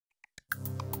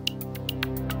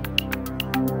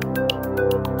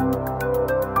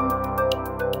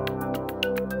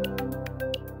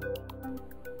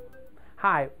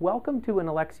Hi, welcome to an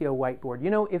Elexio Whiteboard. You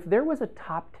know, if there was a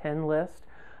top 10 list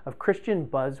of Christian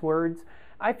buzzwords,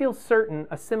 I feel certain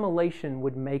assimilation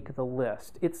would make the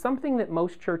list. It's something that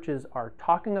most churches are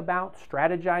talking about,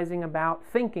 strategizing about,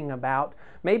 thinking about,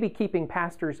 maybe keeping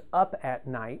pastors up at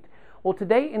night. Well,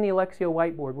 today in the Elexio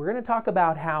Whiteboard, we're going to talk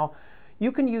about how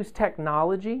you can use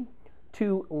technology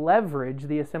to leverage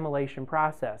the assimilation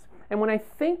process. And when I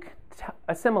think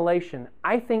assimilation,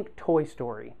 I think Toy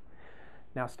Story.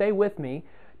 Now stay with me.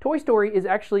 Toy Story is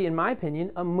actually, in my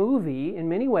opinion, a movie in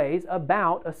many ways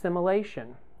about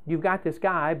assimilation. You've got this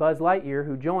guy, Buzz Lightyear,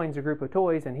 who joins a group of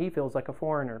toys and he feels like a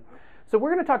foreigner. So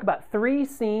we're going to talk about 3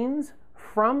 scenes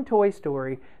from Toy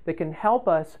Story that can help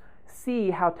us see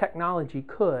how technology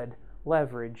could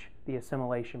leverage the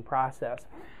assimilation process.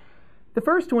 The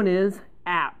first one is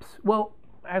apps. Well,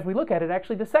 as we look at it,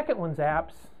 actually the second one's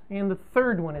apps. And the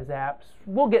third one is apps.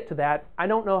 We'll get to that. I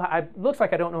don't know, it looks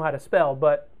like I don't know how to spell,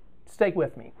 but stay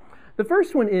with me. The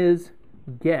first one is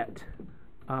get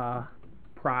a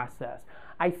process.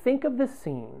 I think of the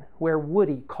scene where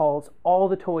Woody calls all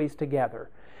the toys together.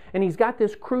 And he's got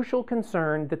this crucial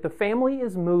concern that the family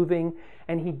is moving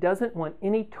and he doesn't want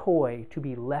any toy to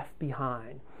be left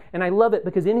behind. And I love it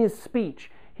because in his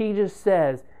speech, he just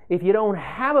says, if you don't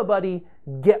have a buddy,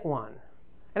 get one.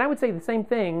 And I would say the same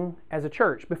thing as a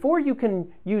church. Before you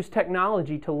can use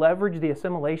technology to leverage the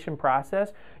assimilation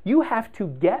process, you have to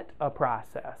get a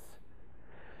process.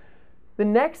 The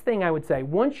next thing I would say,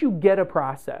 once you get a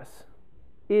process,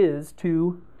 is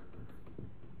to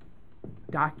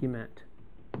document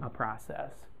a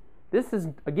process. This is,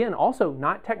 again, also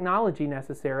not technology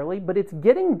necessarily, but it's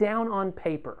getting down on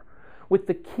paper with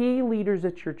the key leaders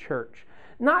at your church.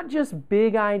 Not just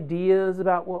big ideas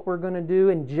about what we're going to do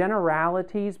and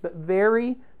generalities, but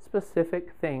very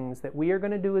specific things that we are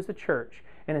going to do as a church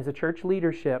and as a church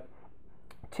leadership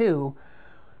to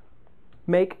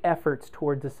make efforts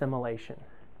towards assimilation.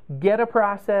 Get a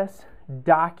process,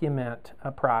 document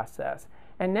a process,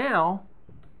 and now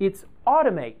it's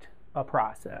automate a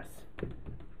process.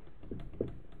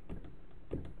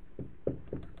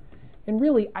 And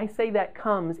really, I say that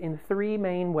comes in 3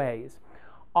 main ways.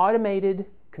 Automated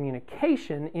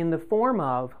communication in the form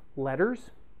of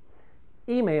letters,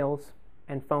 emails,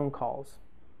 and phone calls.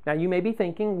 Now you may be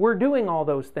thinking, we're doing all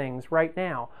those things right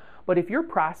now, but if your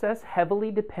process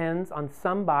heavily depends on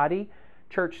somebody,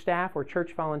 church staff or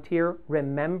church volunteer,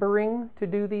 remembering to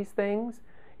do these things,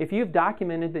 if you've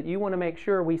documented that you want to make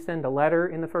sure we send a letter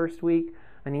in the first week,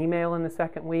 an email in the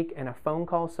second week, and a phone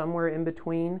call somewhere in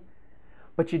between,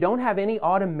 but you don't have any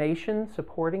automation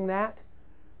supporting that,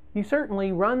 you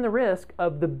certainly run the risk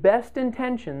of the best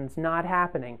intentions not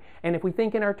happening. And if we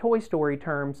think in our Toy Story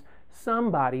terms,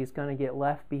 somebody's going to get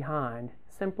left behind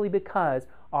simply because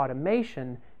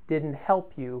automation didn't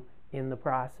help you in the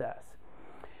process.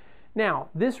 Now,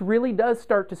 this really does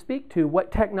start to speak to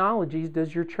what technologies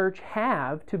does your church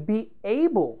have to be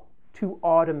able to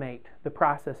automate the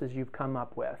processes you've come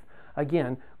up with.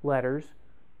 Again, letters,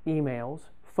 emails,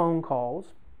 phone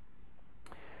calls.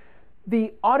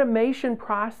 The automation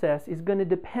process is going to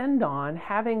depend on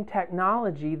having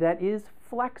technology that is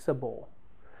flexible.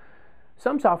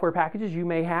 Some software packages you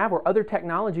may have or other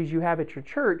technologies you have at your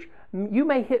church, you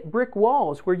may hit brick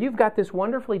walls where you've got this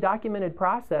wonderfully documented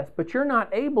process, but you're not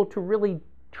able to really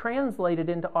translate it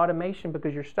into automation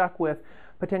because you're stuck with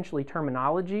potentially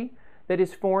terminology that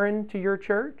is foreign to your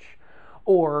church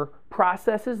or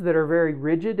processes that are very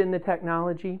rigid in the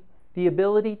technology. The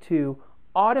ability to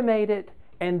automate it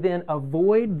and then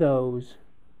avoid those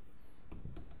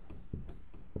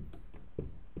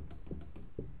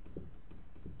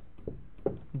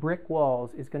brick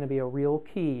walls is going to be a real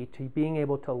key to being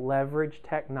able to leverage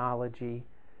technology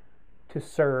to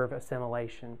serve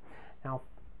assimilation. Now,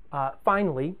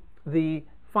 finally, the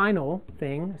final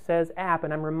thing says app,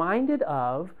 and I'm reminded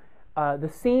of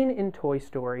the scene in Toy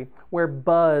Story where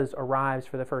Buzz arrives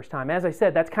for the first time. As I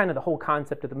said, that's kind of the whole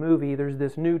concept of the movie. There's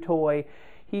this new toy.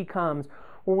 He comes.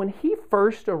 Well, when he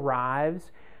first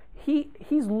arrives,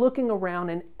 he's looking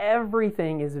around and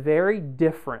everything is very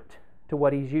different to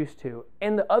what he's used to.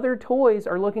 And the other toys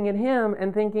are looking at him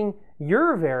and thinking,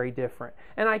 you're very different.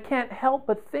 And I can't help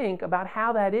but think about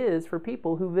how that is for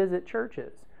people who visit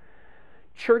churches.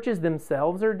 Churches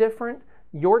themselves are different.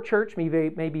 Your church may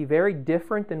be very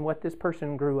different than what this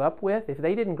person grew up with. If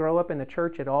they didn't grow up in the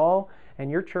church at all, and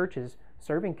your church is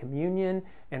serving communion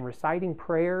and reciting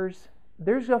prayers,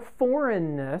 there's a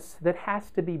foreignness that has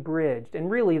to be bridged.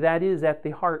 And really, that is at the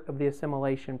heart of the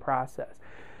assimilation process.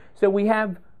 So we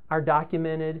have our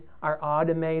documented, our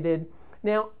automated.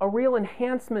 Now, a real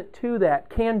enhancement to that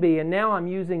can be, and now I'm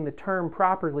using the term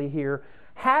properly here,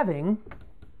 having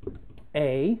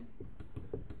a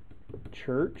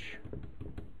church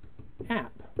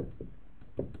app.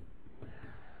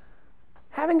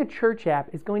 Having a church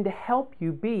app is going to help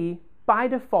you be, by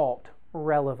default,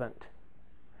 relevant.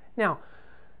 Now,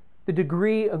 the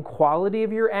degree and quality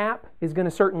of your app is going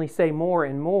to certainly say more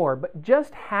and more, but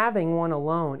just having one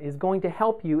alone is going to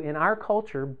help you in our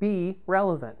culture be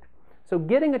relevant. So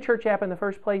getting a church app in the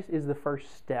first place is the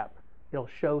first step. It'll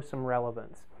show some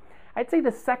relevance. I'd say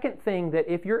the second thing that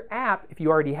if your app, if you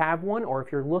already have one or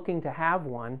if you're looking to have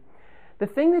one, the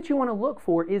thing that you want to look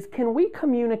for is, can we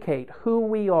communicate who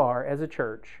we are as a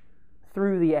church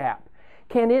through the app?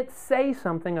 Can it say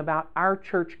something about our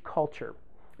church culture?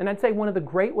 And I'd say one of the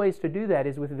great ways to do that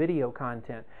is with video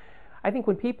content. I think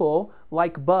when people,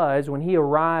 like Buzz, when he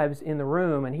arrives in the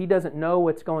room and he doesn't know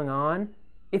what's going on,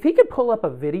 if he could pull up a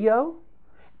video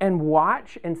and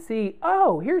watch and see,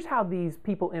 oh, here's how these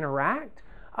people interact.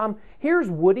 Here's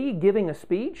Woody giving a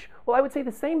speech. Well, I would say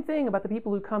the same thing about the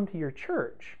people who come to your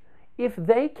church. If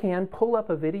they can pull up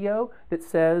a video that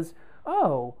says,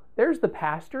 oh, there's the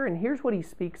pastor and here's what he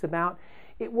speaks about,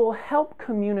 it will help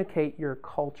communicate your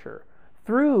culture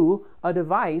through a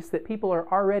device that people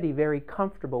are already very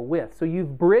comfortable with. So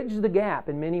you've bridged the gap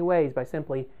in many ways by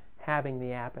simply having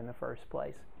the app in the first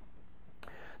place.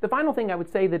 The final thing I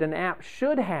would say that an app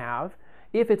should have,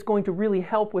 if it's going to really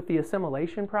help with the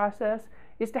assimilation process,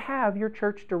 is to have your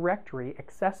church directory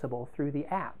accessible through the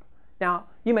app. Now,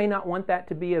 you may not want that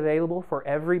to be available for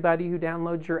everybody who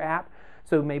downloads your app,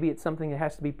 so maybe it's something that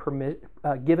has to be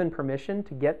given permission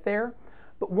to get there.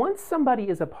 But once somebody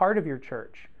is a part of your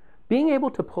church, being able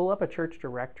to pull up a church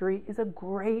directory is a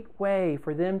great way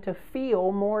for them to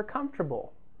feel more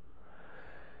comfortable.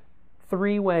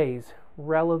 3 ways: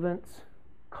 relevance,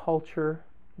 culture,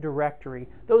 directory.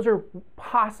 Those are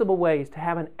possible ways to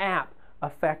have an app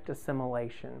affect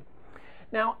assimilation.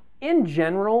 Now, in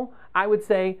general, I would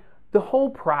say the whole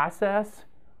process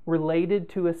related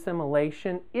to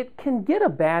assimilation, it can get a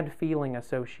bad feeling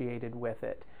associated with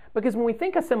it. Because when we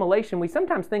think assimilation, we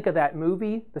sometimes think of that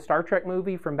movie, the Star Trek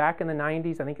movie from back in the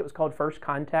 90s. I think it was called First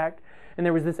Contact. And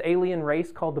there was this alien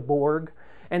race called the Borg.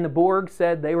 And the Borg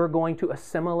said they were going to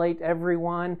assimilate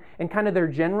everyone. And kind of their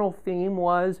general theme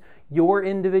was your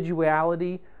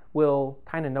individuality will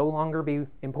kind of no longer be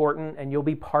important and you'll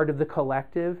be part of the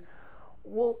collective.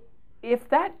 Well, if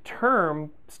that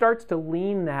term starts to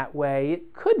lean that way,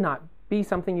 it could not be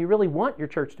something you really want your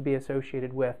church to be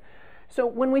associated with. So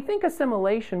when we think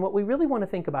assimilation, what we really want to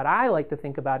think about, I like to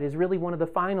think about, is really one of the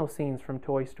final scenes from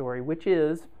Toy Story, which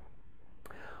is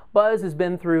Buzz has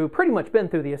pretty much been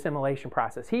through the assimilation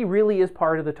process. He really is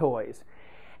part of the toys.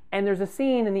 And there's a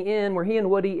scene in the end where he and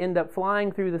Woody end up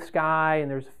flying through the sky, and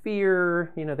there's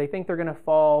fear, they think they're going to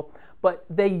fall, but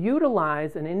they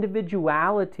utilize an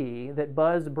individuality that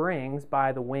Buzz brings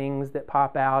by the wings that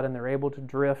pop out, and they're able to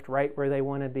drift right where they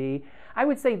want to be. I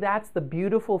would say that's the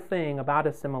beautiful thing about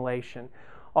assimilation.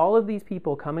 All of these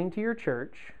people coming to your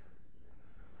church,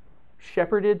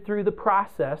 shepherded through the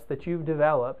process that you've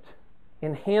developed,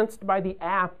 enhanced by the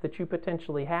app that you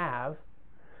potentially have,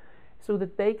 so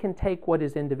that they can take what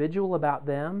is individual about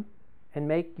them and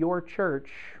make your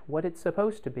church what it's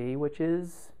supposed to be, which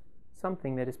is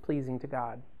something that is pleasing to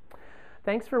God.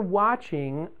 Thanks for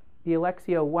watching the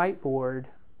Elexio Whiteboard.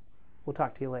 We'll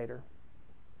talk to you later.